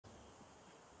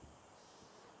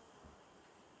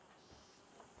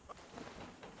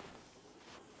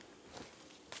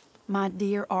My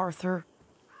dear Arthur,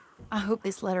 I hope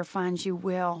this letter finds you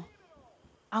well.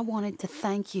 I wanted to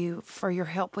thank you for your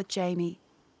help with Jamie.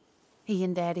 He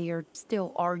and Daddy are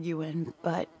still arguing,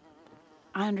 but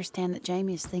I understand that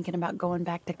Jamie is thinking about going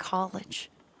back to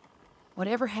college.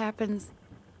 Whatever happens,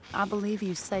 I believe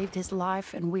you saved his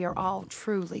life, and we are all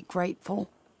truly grateful.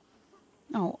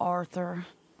 Oh, Arthur,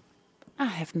 I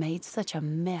have made such a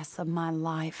mess of my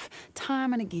life,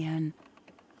 time and again.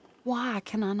 Why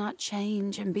can I not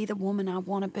change and be the woman I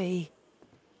want to be?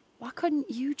 Why couldn't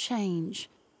you change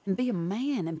and be a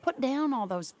man and put down all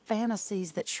those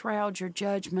fantasies that shroud your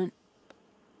judgment?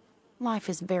 Life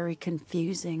is very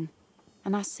confusing,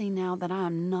 and I see now that I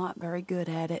am not very good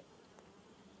at it.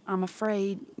 I'm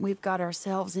afraid we've got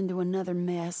ourselves into another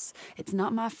mess. It's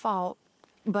not my fault,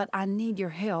 but I need your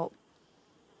help.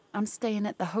 I'm staying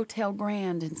at the Hotel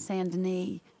Grand in Saint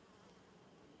Denis.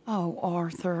 Oh,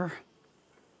 Arthur,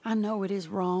 I know it is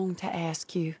wrong to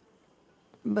ask you,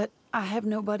 but I have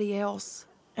nobody else,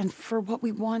 and for what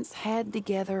we once had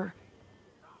together,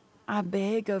 I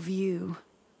beg of you,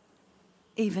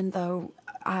 even though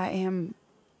I am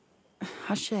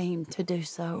ashamed to do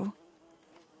so.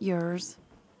 Yours,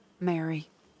 Mary.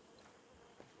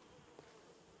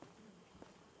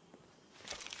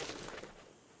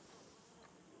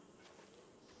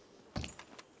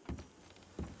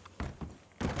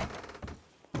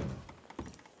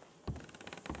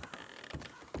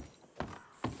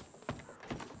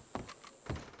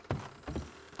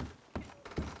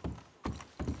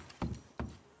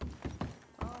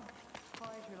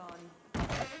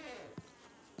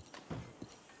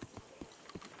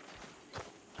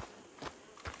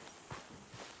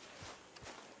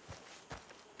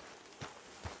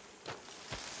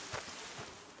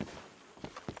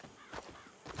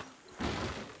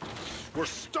 We're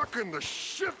stuck in the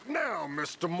shit now,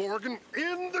 Mr. Morgan.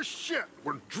 In the shit.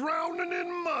 We're drowning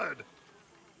in mud.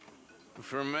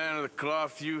 For a man of the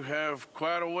cloth, you have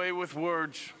quite a way with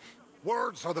words.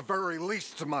 Words are the very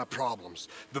least of my problems.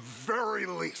 The very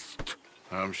least.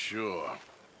 I'm sure.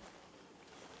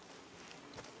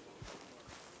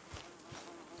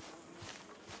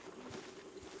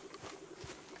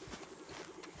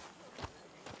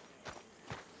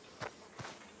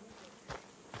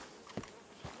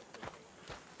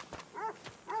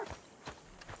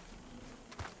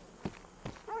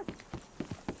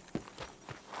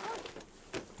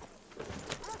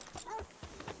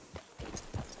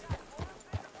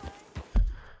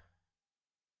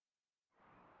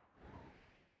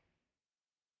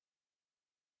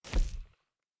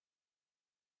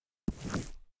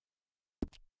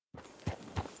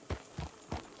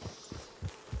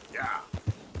 Yeah.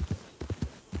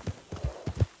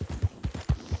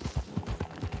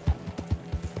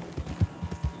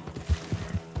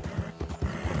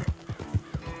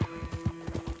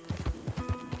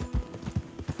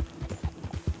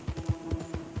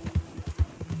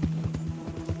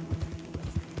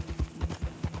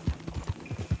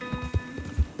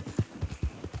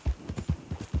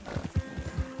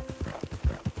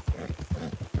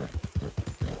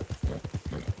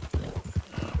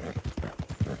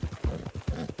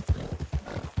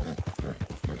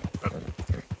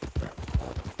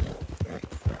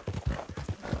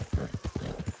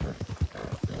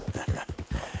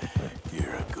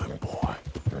 You're a good boy.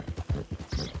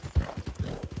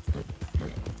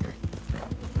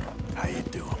 How you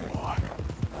doing, boy?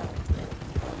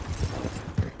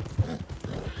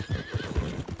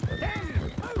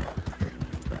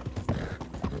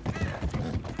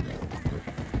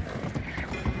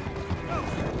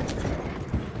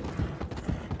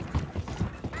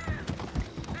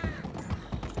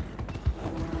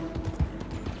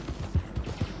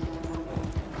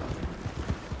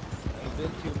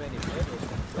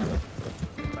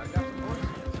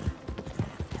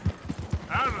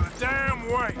 Out of the damn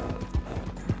way!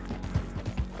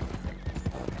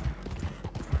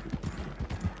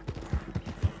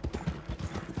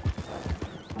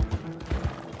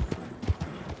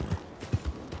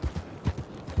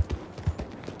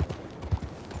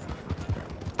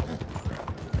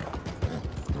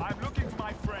 I'm looking for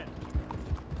my friend.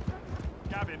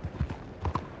 Gavin.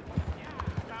 Yeah,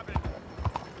 Gavin.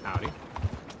 Howdy.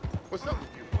 What's up with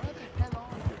you? Where the hell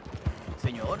are you?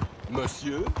 Senor?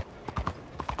 Monsieur?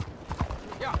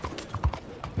 Yeah.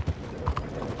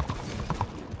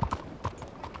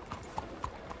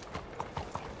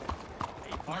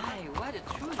 My, what a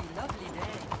truly lovely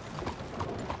day.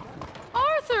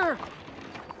 Arthur!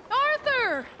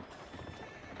 Arthur!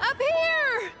 Up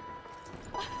here!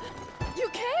 You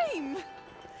came!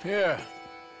 Yeah,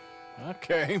 I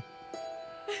came.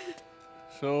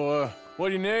 So, what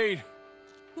do you need?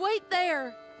 Wait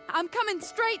there. I'm coming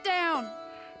straight down.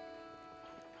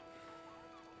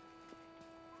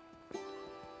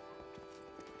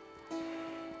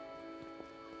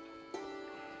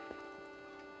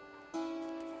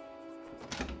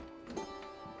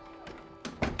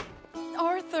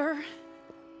 Arthur.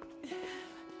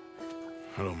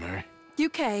 Hello, Mary. You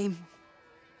came.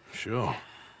 Sure.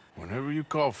 Whenever you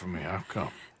call for me, I'll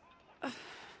come.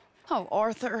 Oh,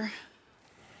 Arthur.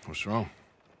 What's wrong?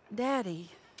 Daddy.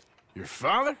 Your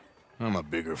father? I'm a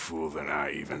bigger fool than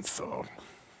I even thought.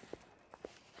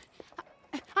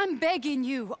 I'm begging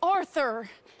you, Arthur.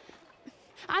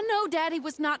 I know Daddy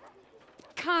was not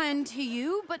kind to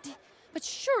you, but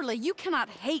surely you cannot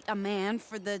hate a man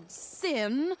for the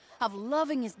sin of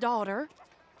loving his daughter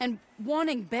and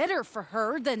wanting better for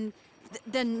her than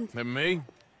And me?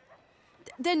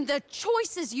 than the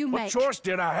choices you What make. choice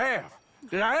did I have?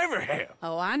 Did I ever have?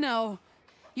 Oh, I know.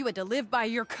 You had to live by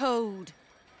your code.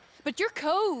 But your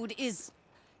code is...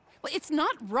 well, it's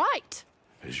not right.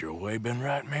 Has your way been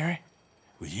right, Mary?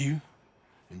 With you?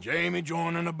 And Jamie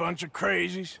joining a bunch of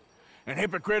crazies? And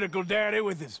hypocritical daddy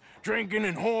with his drinking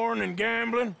and whoring and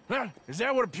gambling? Huh? Is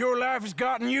that what a pure life has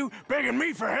gotten you? Begging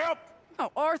me for help?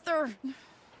 Oh, Arthur.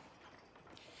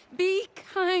 Be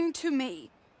kind to me.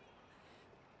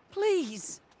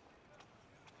 Please.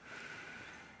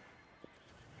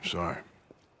 Sorry.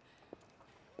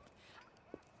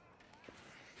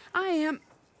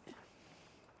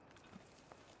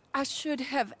 I should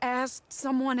have asked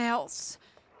someone else,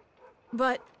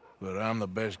 but... But I'm the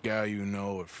best guy you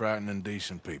know at frightening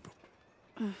decent people.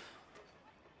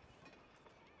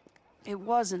 It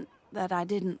wasn't that I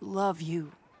didn't love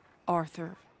you,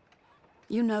 Arthur.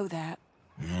 You know that.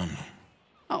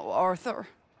 Oh, Arthur.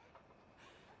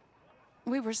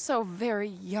 We were so very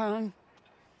young.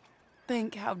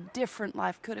 Think how different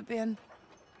life could have been.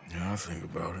 Yeah, I think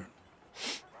about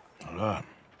it. A lot.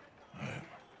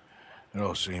 It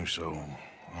all seems so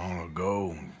long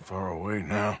ago and far away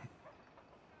now.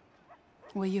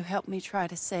 Will you help me try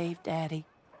to save Daddy?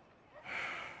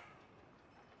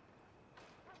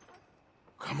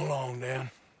 Come along, Dan.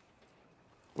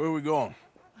 Where are we going?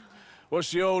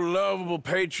 What's the old lovable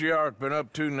patriarch been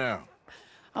up to now?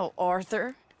 Oh,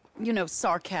 Arthur, you know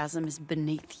sarcasm is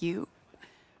beneath you.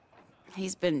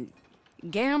 He's been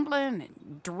gambling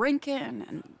and drinking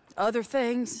and other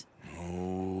things.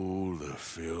 Oh, the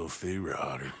filthy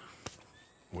rotter.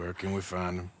 Where can we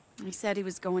find him? He said he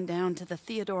was going down to the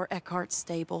Theodore Eckhart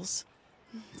stables.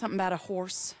 Something about a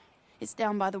horse. It's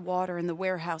down by the water in the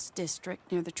warehouse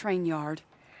district near the train yard.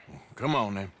 Come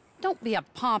on, then. Don't be a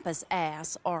pompous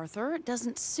ass, Arthur. It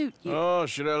doesn't suit you. Oh,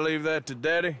 should I leave that to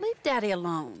Daddy? Leave Daddy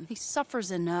alone. He suffers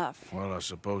enough. Well, I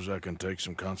suppose I can take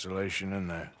some consolation in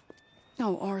that.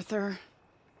 Oh, Arthur.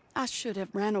 I should have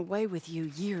ran away with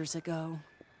you years ago.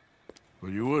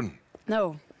 Well, you wouldn't.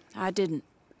 No, I didn't.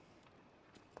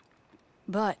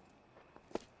 But...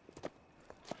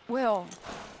 well...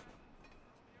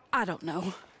 I don't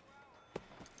know.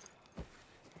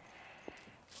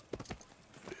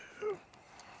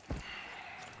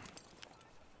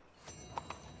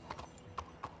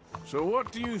 So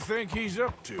what do you think he's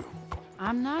up to?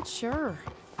 I'm not sure.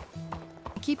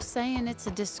 He keeps saying it's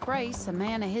a disgrace a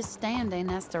man of his standing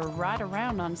has to ride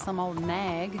around on some old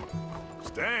nag.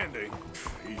 Standing?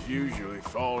 He's usually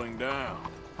falling down.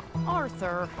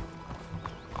 Arthur.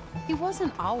 He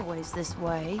wasn't always this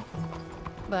way,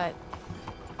 but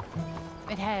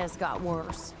it has got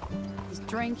worse. He's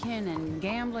drinking and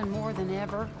gambling more than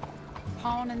ever,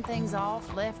 pawning things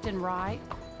off left and right,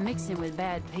 mixing with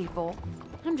bad people.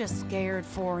 I'm just scared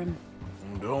for him.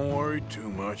 Don't worry too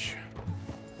much.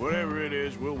 Whatever it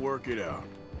is, we'll work it out.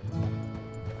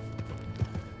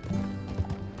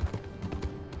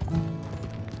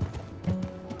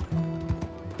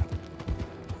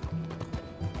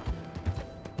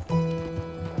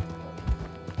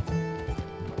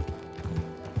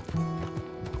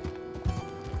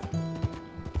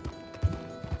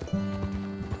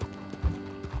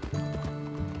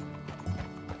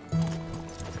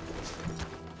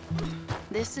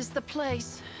 This is the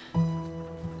place.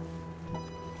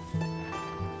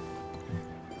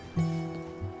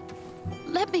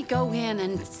 Let me go in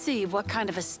and see what kind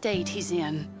of a state he's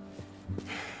in.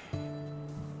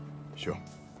 Sure.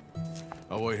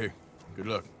 I'll wait here. Good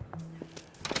luck.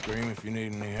 Scream if you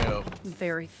need any help.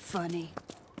 Very funny.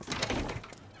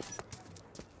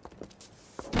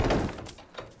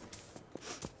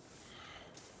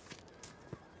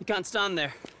 You can't stand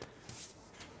there.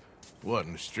 What,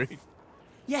 in the street?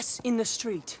 Yes, in the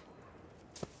street.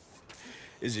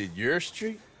 Is it your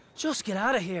street? Just get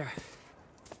out of here.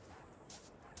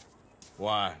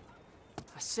 Why?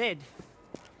 I said,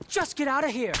 Just get out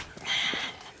of here!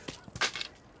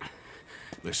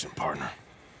 Listen, partner.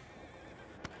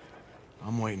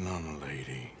 I'm waiting on the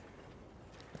lady.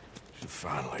 She's a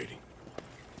fine lady.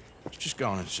 She's just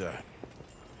gone inside.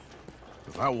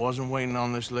 If I wasn't waiting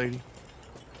on this lady,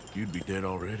 you'd be dead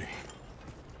already.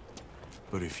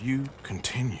 But if you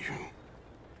continue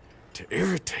to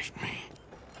irritate me,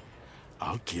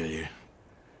 I'll kill you.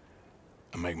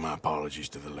 I make my apologies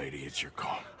to the lady. It's your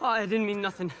call. Oh, I didn't mean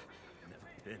nothing.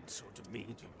 Been so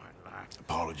demeaned in my life.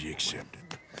 Apology accepted.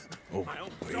 Oh,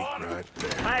 wait, daughter. right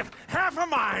there. I have half a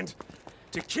mind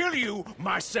to kill you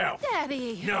myself.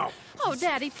 Daddy! No. Oh,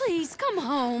 Daddy, please, come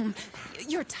home.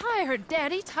 You're tired,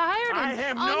 Daddy, tired I and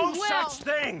have no unwell. such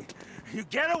thing. You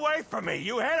get away from me.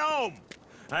 You head home.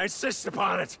 I insist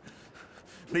upon it.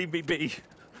 Leave me be.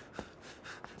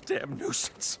 Damn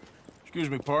nuisance. Excuse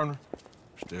me, partner.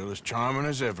 Still as charming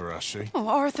as ever, I see. Oh,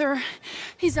 Arthur,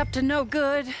 he's up to no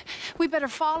good. We better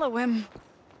follow him.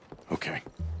 Okay.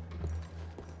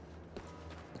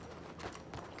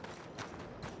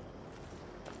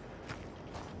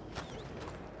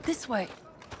 This way.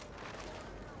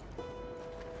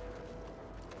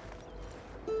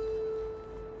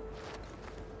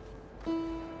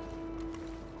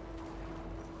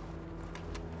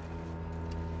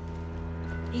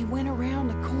 He went around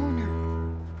the corner.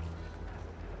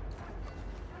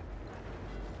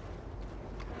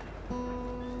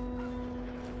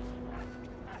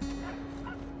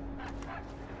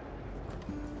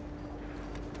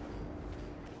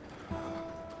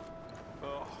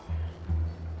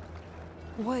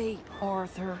 Wait,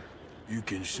 Arthur. You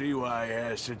can see why he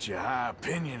has such a high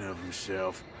opinion of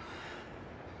himself.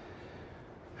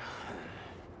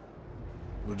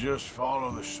 We'll just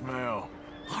follow the smell.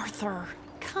 Arthur,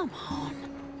 come on.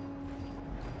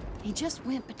 He just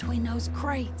went between those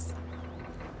crates.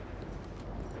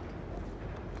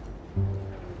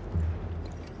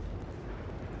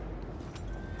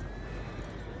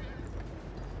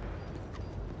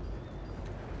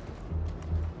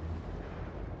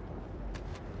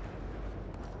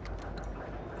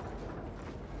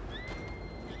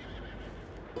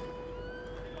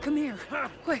 Come here,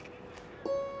 quick.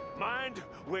 Mind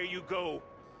where you go.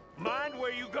 Mind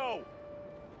where you go.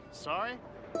 Sorry?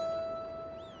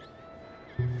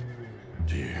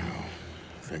 Do you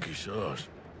think he saw us?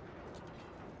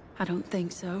 I don't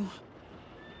think so.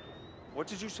 What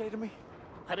did you say to me?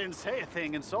 I didn't say a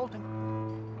thing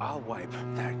insulting. I'll wipe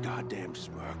that goddamn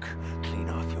smirk clean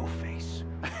off your face.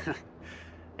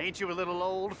 Ain't you a little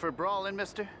old for brawling,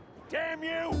 mister? Damn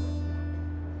you!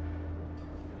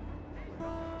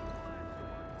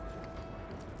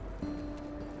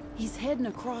 He's heading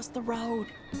across the road.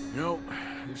 You know,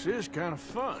 this is kind of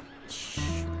fun. Shh,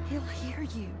 he'll hear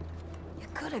you. You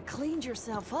could have cleaned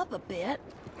yourself up a bit.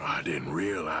 I didn't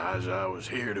realize I was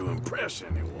here to impress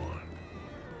anyone.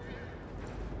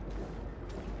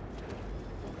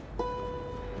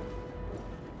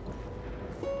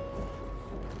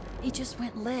 He just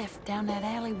went left down that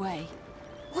alleyway.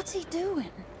 What's he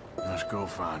doing? Let's go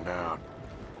find out.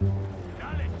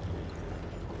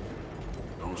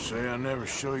 Don't say I never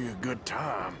show you a good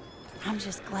time. I'm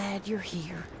just glad you're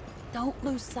here. Don't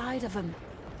lose sight of him.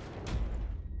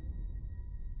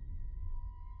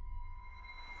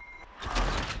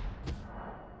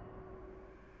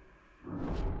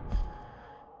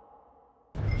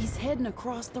 He's heading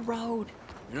across the road.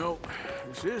 You know,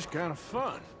 this is kind of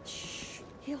fun. Shh,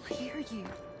 he'll hear you.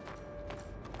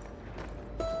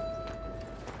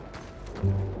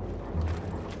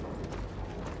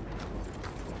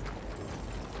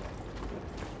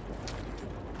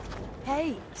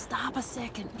 Hey, stop a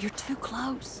second. You're too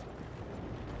close.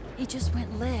 He just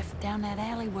went left down that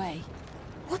alleyway.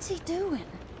 What's he doing?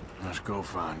 Let's go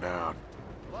find out.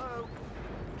 Hello?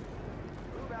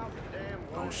 Move out the damn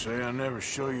way. Don't say I never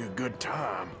show you a good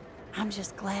time. I'm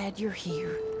just glad you're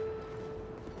here.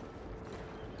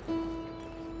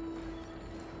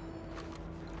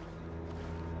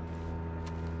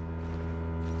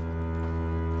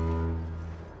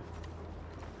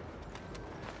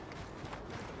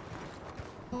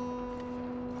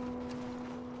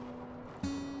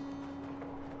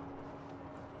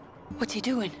 What's he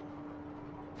doing?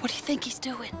 What do you think he's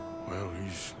doing? Well,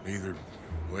 he's either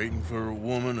waiting for a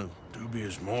woman of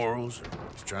dubious morals or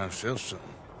he's trying to sell something.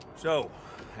 So,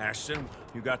 Ashton,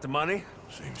 you got the money?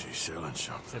 Seems he's selling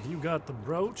something. Have you got the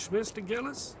brooch, Mr.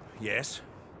 Gillis? Yes.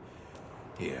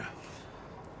 Here.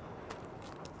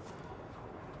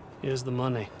 Here's the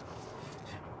money.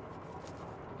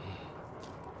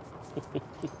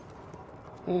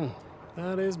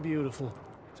 That is beautiful.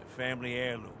 It's a family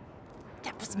heirloom.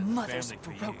 That was Mother's Family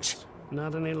for brooch. years.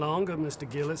 Not any longer, Mr.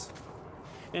 Gillis.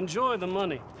 Enjoy the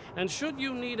money. And should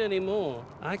you need any more,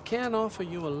 I can offer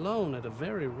you a loan at a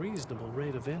very reasonable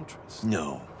rate of interest.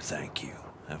 No, thank you.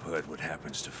 I've heard what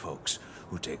happens to folks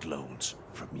who take loans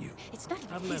from you. It's not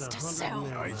I've even met his to 100 sell.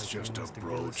 men No, it's like just you, a Mr.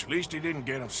 brooch. Gillis. At least he didn't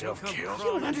get himself Come killed. You don't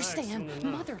crawling back understand. soon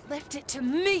enough. Mother left it to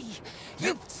me.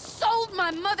 You sold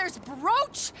my mother's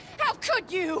brooch? How could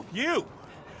you? You!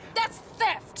 That's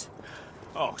theft.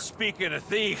 Oh, speaking of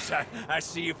thieves, I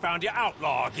see you found your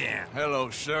outlaw again. Hello,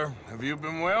 sir. Have you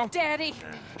been well? Daddy,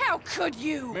 how could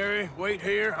you? Mary, wait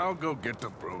here. I'll go get the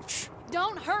brooch.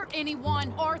 Don't hurt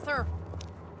anyone, Arthur.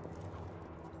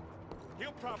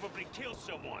 He'll probably kill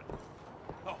someone.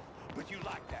 Oh, but you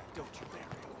like that, don't you,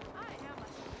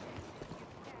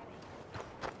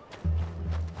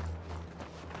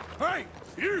 Mary?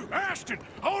 Hey, you, Ashton!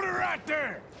 Hold it right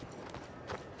there!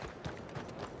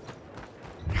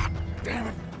 God damn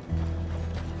it.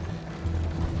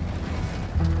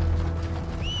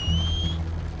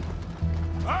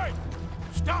 Hey!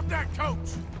 Stop that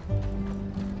coach!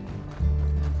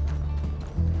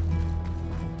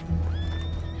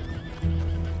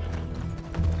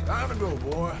 Time to go,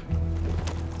 boy.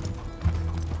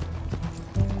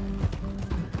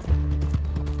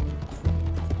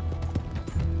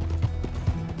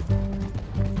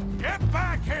 Get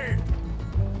back here!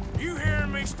 You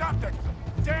hearing me? Stop that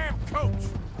damn coach!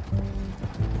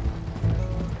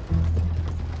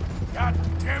 God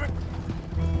damn it!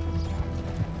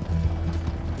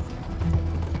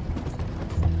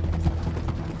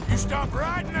 You stop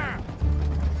right now!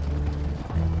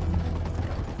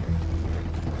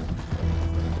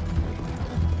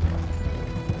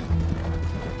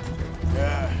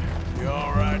 Yeah, you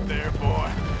all right there, boy?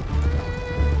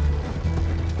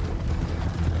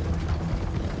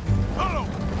 Hello,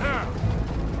 now!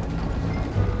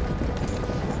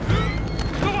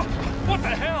 What the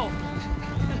hell?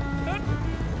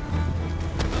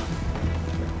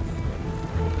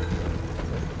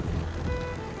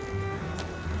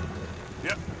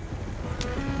 Yep.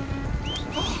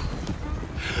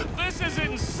 This is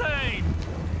insane!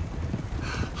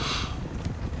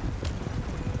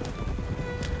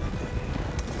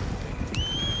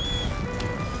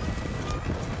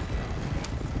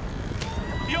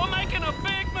 You're making a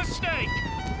big mistake!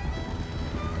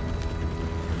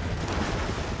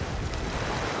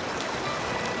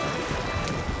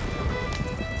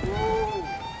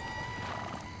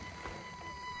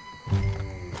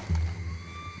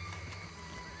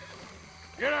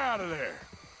 Get out of there!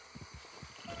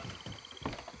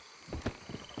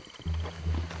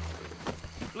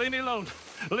 Leave me alone.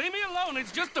 Leave me alone.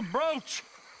 It's just a brooch.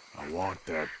 I want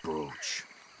that brooch.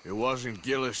 It wasn't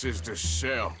Gillis's to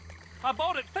sell. I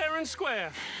bought it fair and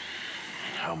square.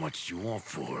 How much do you want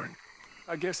for it?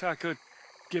 I guess I could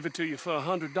give it to you for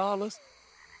 $100.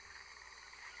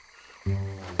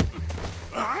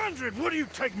 100? What do you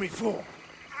take me for?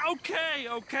 Okay,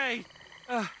 okay.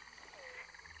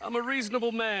 I'm a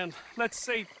reasonable man. Let's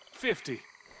say 50.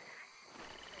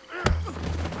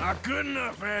 Not good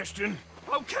enough, Ashton.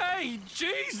 Okay,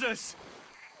 Jesus!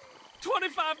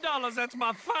 $25, that's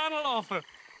my final offer.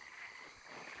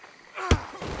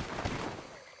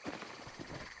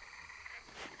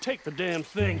 Take the damn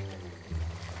thing.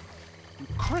 You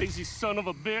crazy son of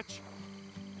a bitch.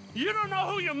 You don't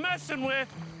know who you're messing with.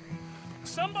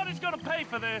 Somebody's gonna pay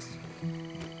for this.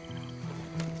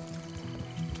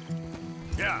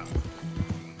 Yeah.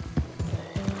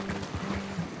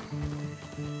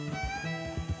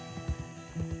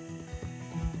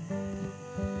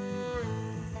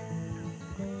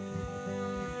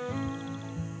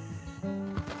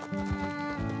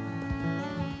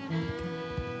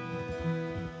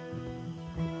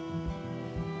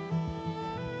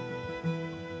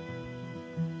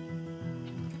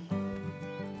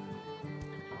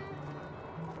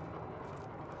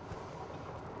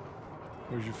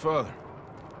 Where's your father?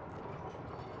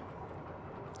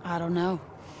 I don't know.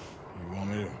 You want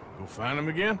me to go find him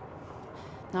again?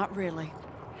 Not really.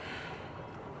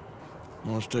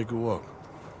 Well, let's take a walk.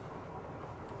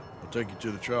 I'll take you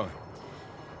to the trolley.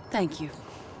 Thank you.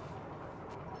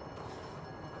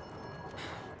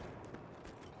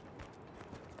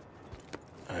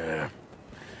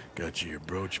 Got you your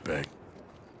brooch back.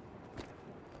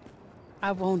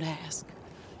 I won't ask.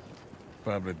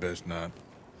 Probably best not.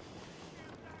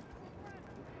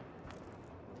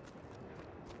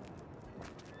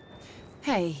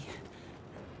 Hey.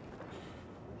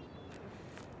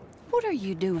 What are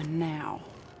you doing now?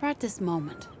 Right this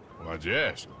moment? Why'd you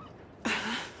ask?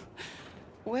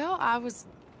 Well, I was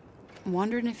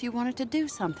wondering if you wanted to do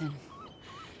something.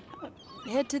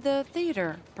 Head to the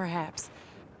theater, perhaps.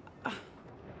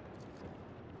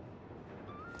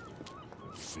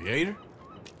 theater?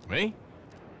 Me?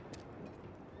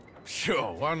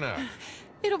 Sure, why not?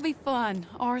 It'll be fun,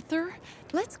 Arthur.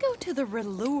 Let's go to the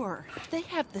Relure. They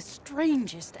have the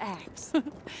strangest acts.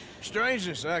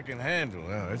 Strangeness I can handle.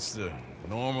 It's the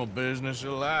normal business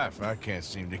of life. I can't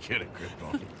seem to get a grip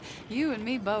on. You and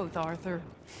me both, Arthur.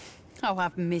 Oh,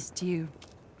 I've missed you.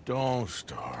 Don't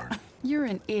start. You're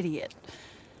an idiot,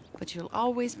 but you'll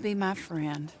always be my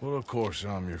friend. Well, of course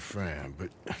I'm your friend, but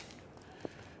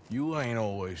you ain't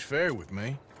always fair with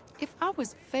me. If I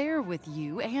was fair with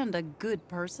you and a good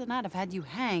person, I'd have had you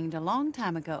hanged a long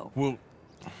time ago. Well,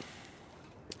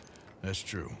 that's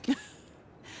true.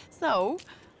 So,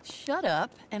 shut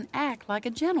up and act like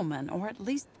a gentleman, or at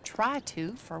least try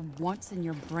to for once in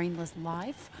your brainless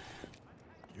life.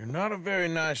 You're not a very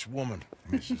nice woman,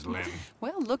 Mrs. Lynn.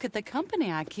 Well, look at the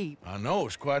company I keep. I know,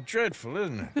 it's quite dreadful,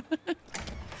 isn't it?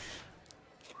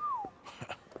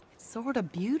 It's sort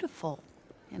of beautiful,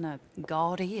 in a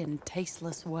gaudy and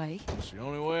tasteless way. It's the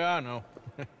only way I know.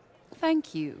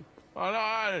 Thank you. Oh, no,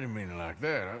 I didn't mean it like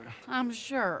that. I'm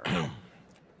sure.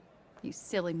 You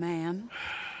silly man.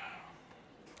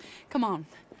 Come on,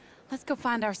 let's go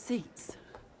find our seats.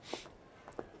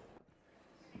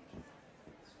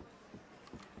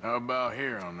 How about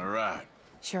here on the right?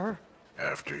 Sure.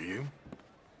 After you.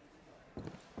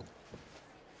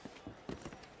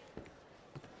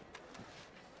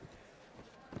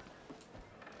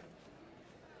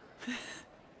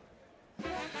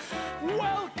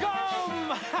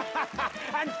 Welcome!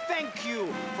 And thank you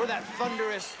for that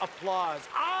thunderous applause.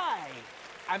 I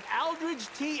am Aldridge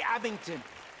T. Abington,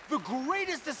 the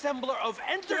greatest assembler of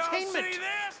entertainment see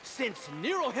this? since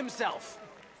Nero himself.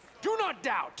 Do not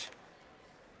doubt.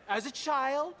 As a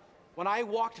child, when I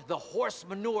walked the horse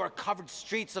manure-covered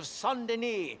streets of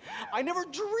Saint-Denis, I never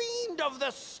dreamed of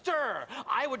the stir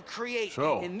I would create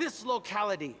in this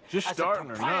locality just as a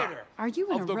starting or not? proprietor Are you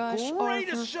in of a the rush,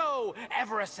 greatest Arthur? show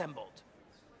ever assembled.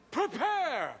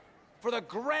 Prepare for the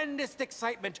grandest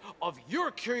excitement of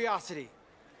your curiosity.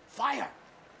 Fire,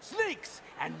 snakes,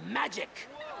 and magic.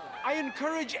 I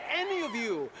encourage any of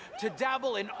you to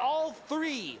dabble in all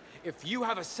three if you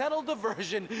have a settled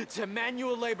aversion to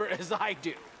manual labor as I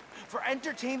do. For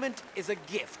entertainment is a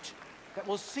gift that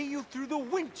will see you through the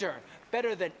winter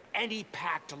better than any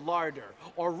packed larder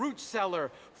or root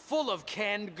cellar full of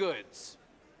canned goods.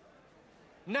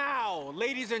 Now,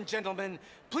 ladies and gentlemen,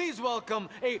 please welcome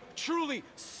a truly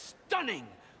stunning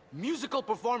musical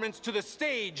performance to the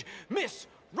stage, Miss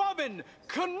Robin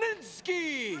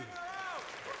Koninsky!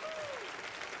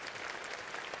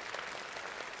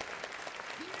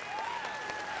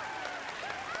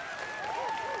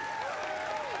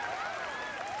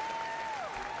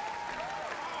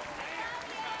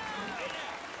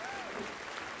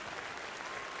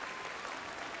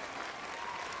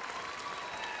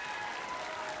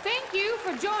 Thank you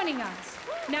for joining us.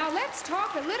 Now let's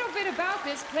talk a little bit about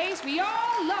this place we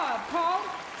all love called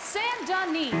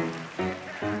Saint-Denis.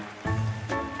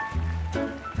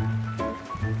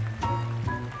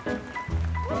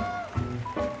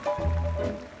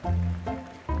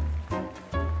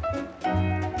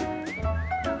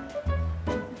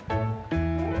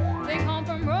 They come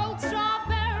from rolled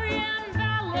strawberry and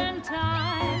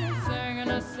valentine, singing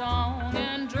a song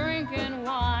and drinking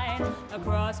wine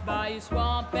across Bayou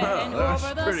Swamp and that's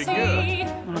over the pretty sea.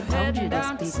 good. We're I told heading you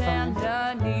down to this'd be fun.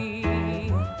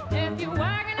 Saint-Denis. If your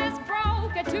wagon is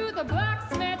broke, get to the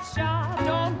blacksmith shop.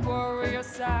 Don't worry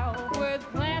yourself with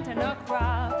planting a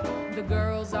crop. The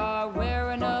girls are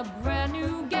wearing a brand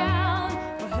new gown.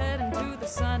 We're heading to the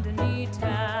Saint-Denis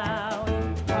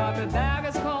town.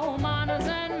 Carpetbaggers, coal miners,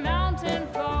 and mountain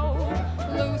folk,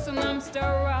 loosen them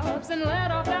stirrups and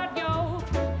let off that yoke.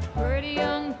 Pretty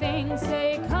young things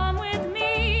say, come with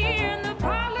me in the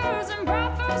parlors and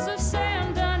brothels of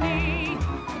Saint-Denis.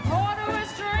 The porter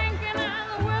is drinking and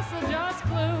the whistle just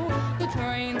blew. The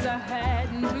trains are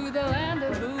heading to the land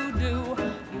of voodoo.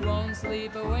 You won't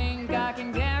sleep a wink, I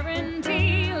can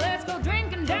guarantee. Let's go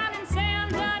drinking down in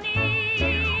Saint-Denis.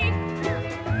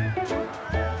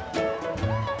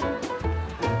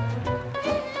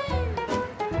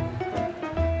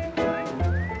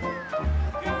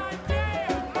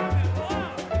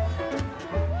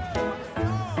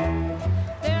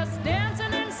 There's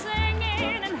dancing and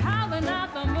singing and howling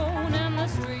at the moon in the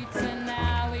streets and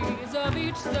alleys of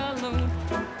each saloon.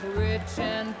 The rich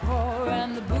and poor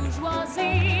and the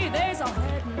bourgeoisie, they's all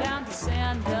heading down to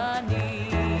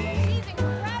Saint-Denis.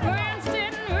 France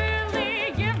didn't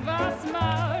really give us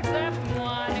much, except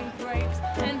wine and grapes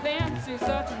and fancy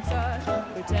such and such.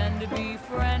 Pretend to be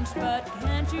French, but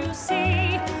can't you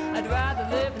see? I'd rather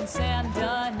live in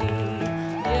Saint-Denis.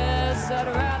 Yes, I'd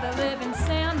rather live in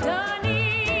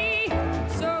Saint-Denis.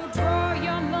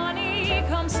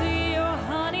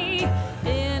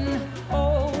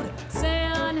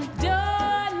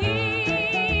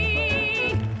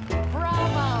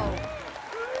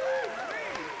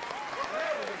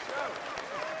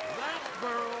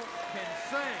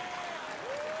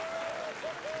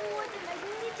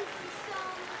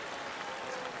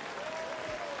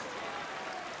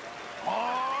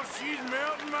 she's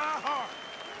melting my heart.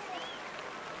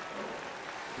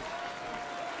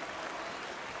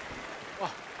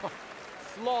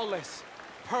 Flawless.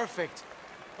 Perfect.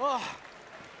 Oh,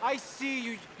 I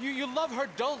see you love her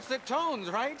dulcet tones,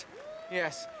 right?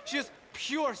 Yes, she is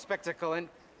pure spectacle, and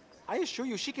I assure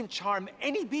you she can charm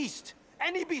any beast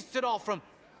at all, from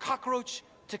cockroach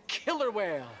to killer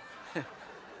whale.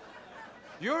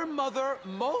 Your mother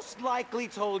most likely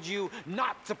told you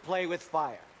not to play with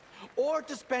fire, or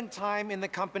to spend time in the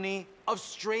company of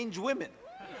strange women.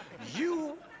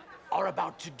 You are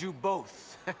about to do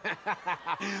both.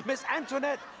 Miss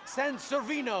Antoinette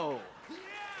Sansorvino.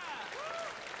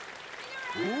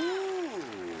 Ooh.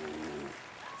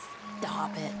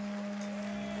 Stop it.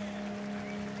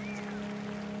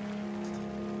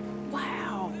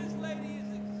 Wow. This lady is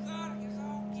exotic as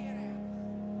all get out.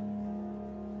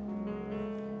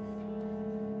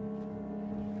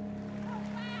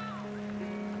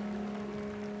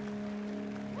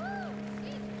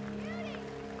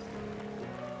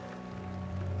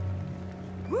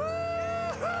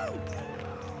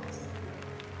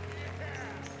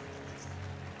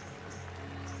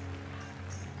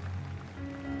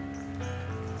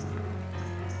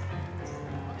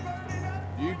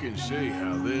 You can see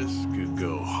how this could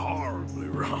go horribly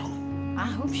wrong. I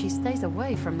hope she stays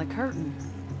away from the curtain.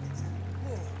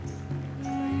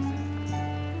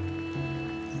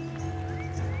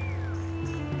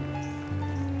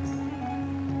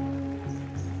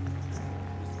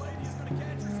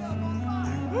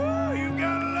 Ooh, you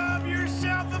gotta love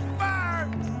yourself a fire.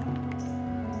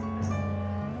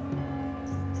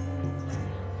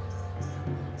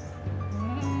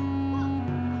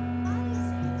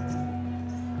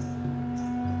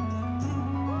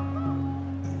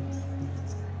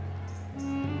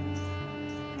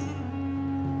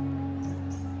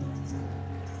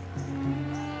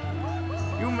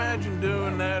 You imagine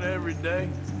doing that every day?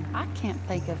 I can't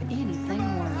think of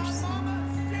anything worse.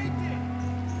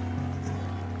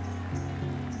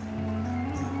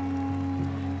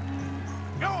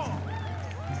 Go on.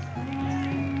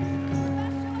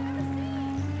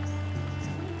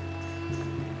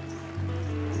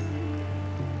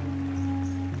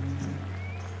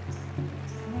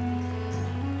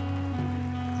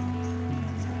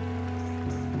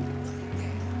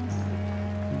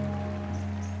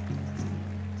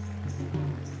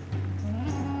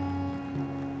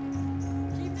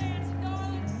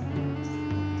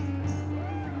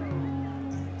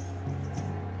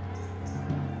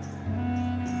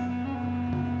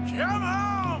 Come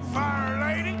on, fire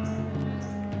lady.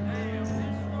 Damn, this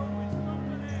road is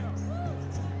something else.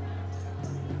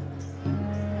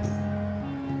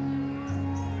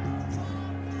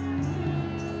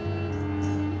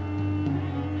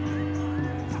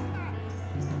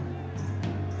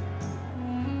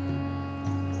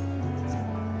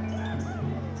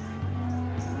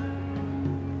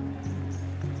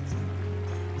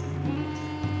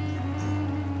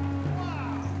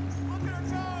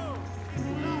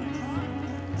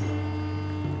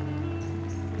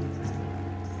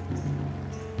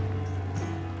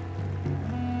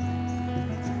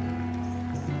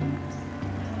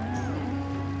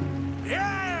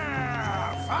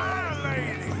 Yeah, fire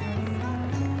lady.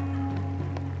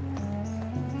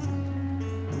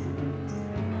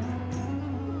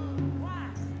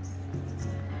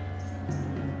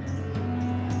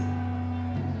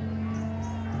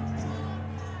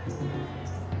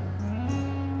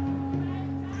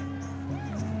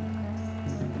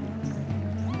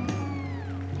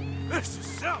 This is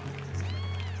something.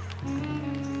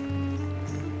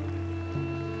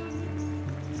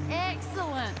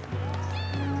 Excellent.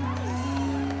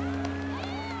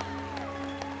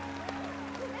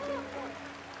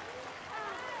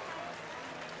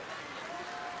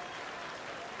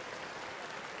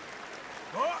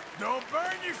 Oh, don't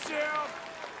burn yourself.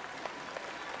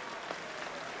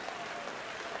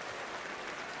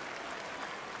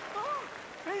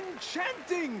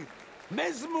 Enchanting!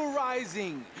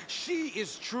 Mesmerizing! She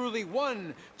is truly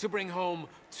one to bring home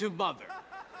to mother.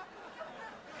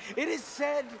 It is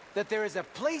said that there is a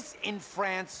place in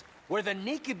France where the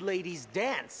naked ladies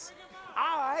dance.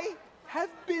 I have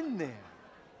been there.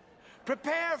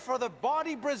 Prepare for the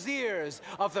bawdy brassiers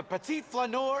of the Petit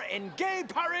Flaneur in Gay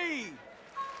Paris!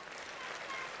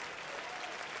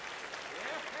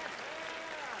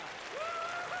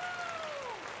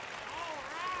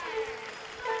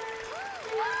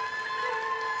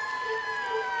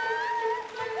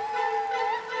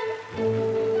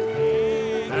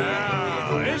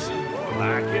 Now, this is more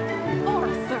like it.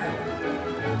 Arthur.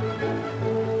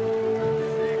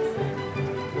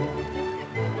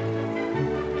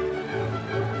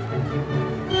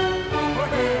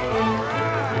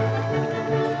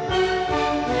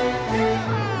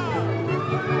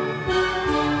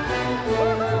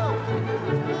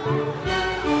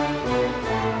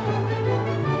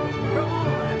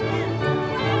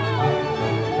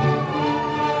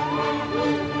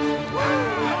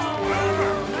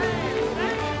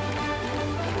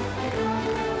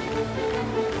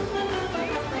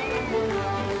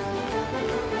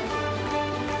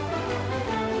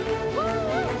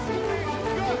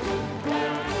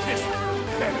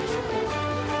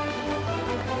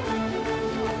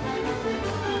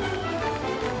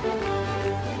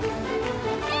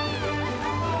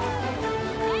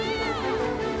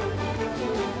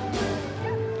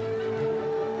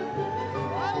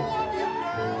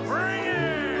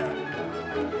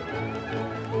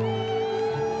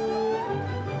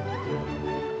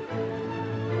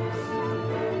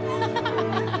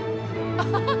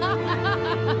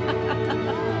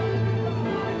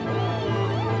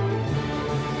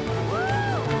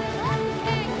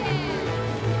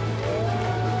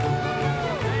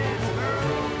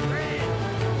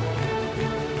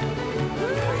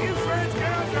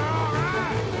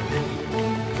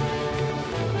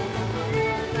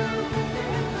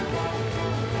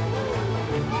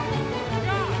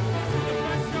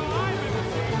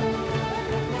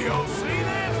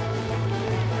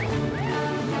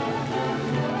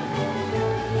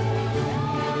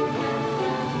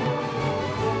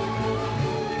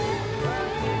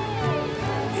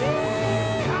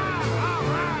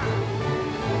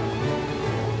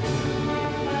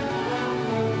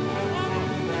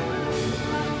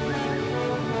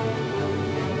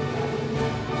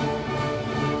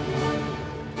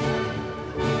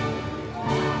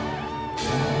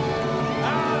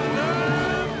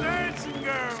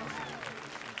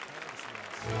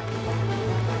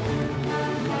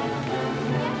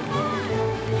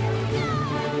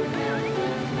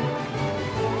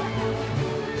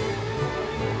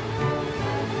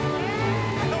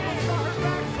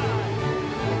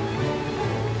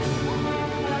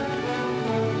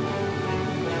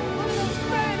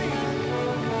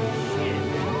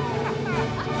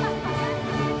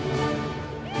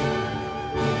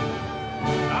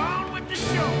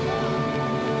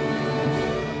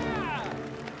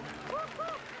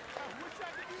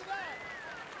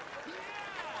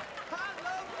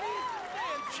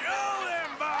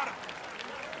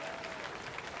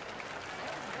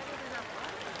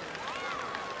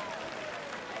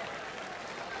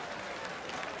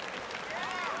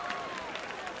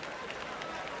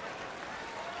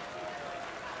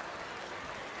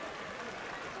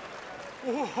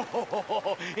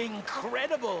 Whoa,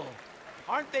 incredible!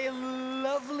 Aren't they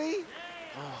lovely?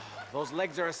 Oh, those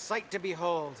legs are a sight to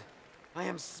behold. I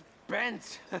am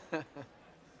spent.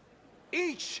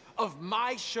 Each of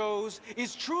my shows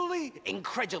is truly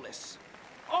incredulous,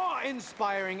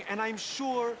 awe-inspiring, and I'm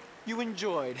sure you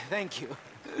enjoyed. Thank you.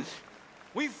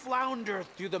 We flounder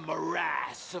through the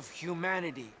morass of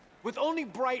humanity, with only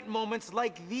bright moments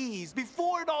like these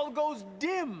before it all goes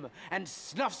dim and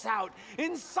snuffs out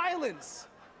in silence.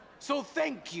 So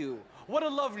thank you. What a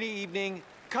lovely evening.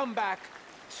 Come back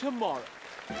tomorrow.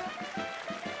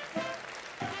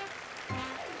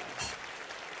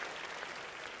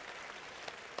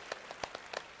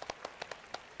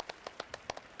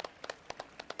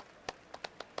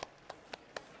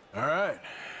 All right.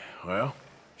 Well,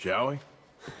 shall we?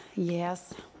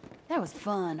 Yes. That was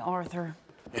fun, Arthur.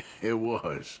 It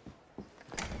was.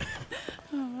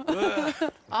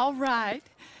 All right.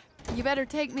 You better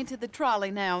take me to the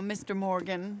trolley now, Mr.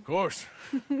 Morgan. Of course.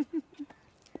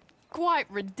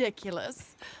 Quite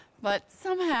ridiculous, but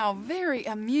somehow very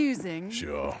amusing.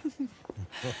 Sure.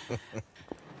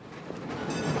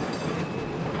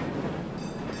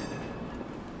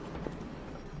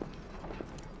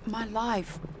 My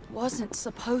life wasn't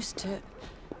supposed to...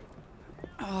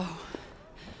 Oh.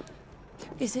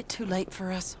 Is it too late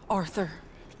for us, Arthur?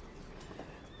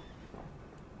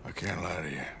 I can't lie to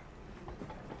you.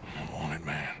 I'm a wanted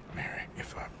man, Mary.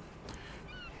 If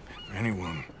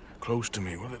anyone close to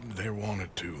me, well, they're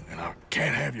wanted too, and I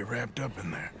can't have you wrapped up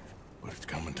in there. But it's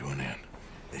coming to an end.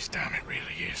 This time it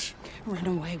really is. Run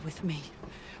away with me,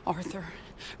 Arthur.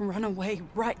 Run away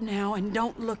right now and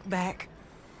don't look back.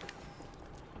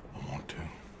 I want to.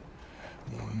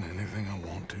 More than anything, I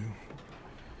want to.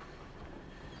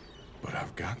 But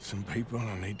I've got some people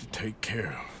I need to take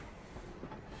care of.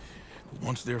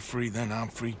 Once they're free, then I'm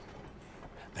free.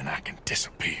 Then I can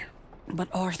disappear. But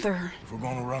Arthur... If we're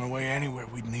gonna run away anywhere,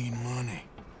 we'd need money.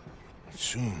 And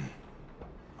soon,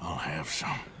 I'll have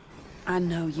some. I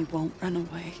know you won't run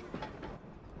away.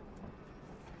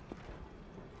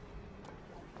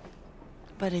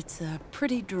 But it's a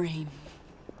pretty dream.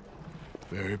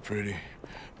 Very pretty,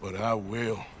 but I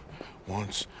will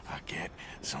once I get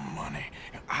some money.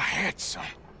 I had some,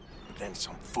 but then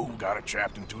some fool got it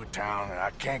trapped into a town and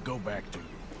I can't go back to.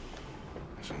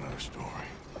 That's another story.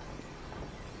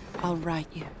 I'll write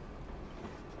you.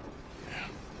 Yeah.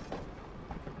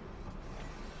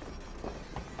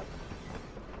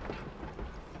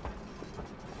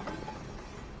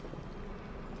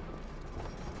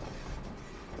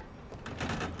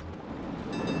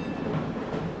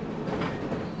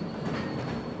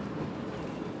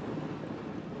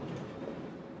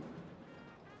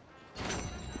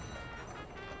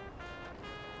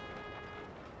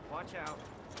 Watch out.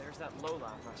 There's that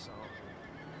lowlife I saw.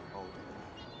 Oh.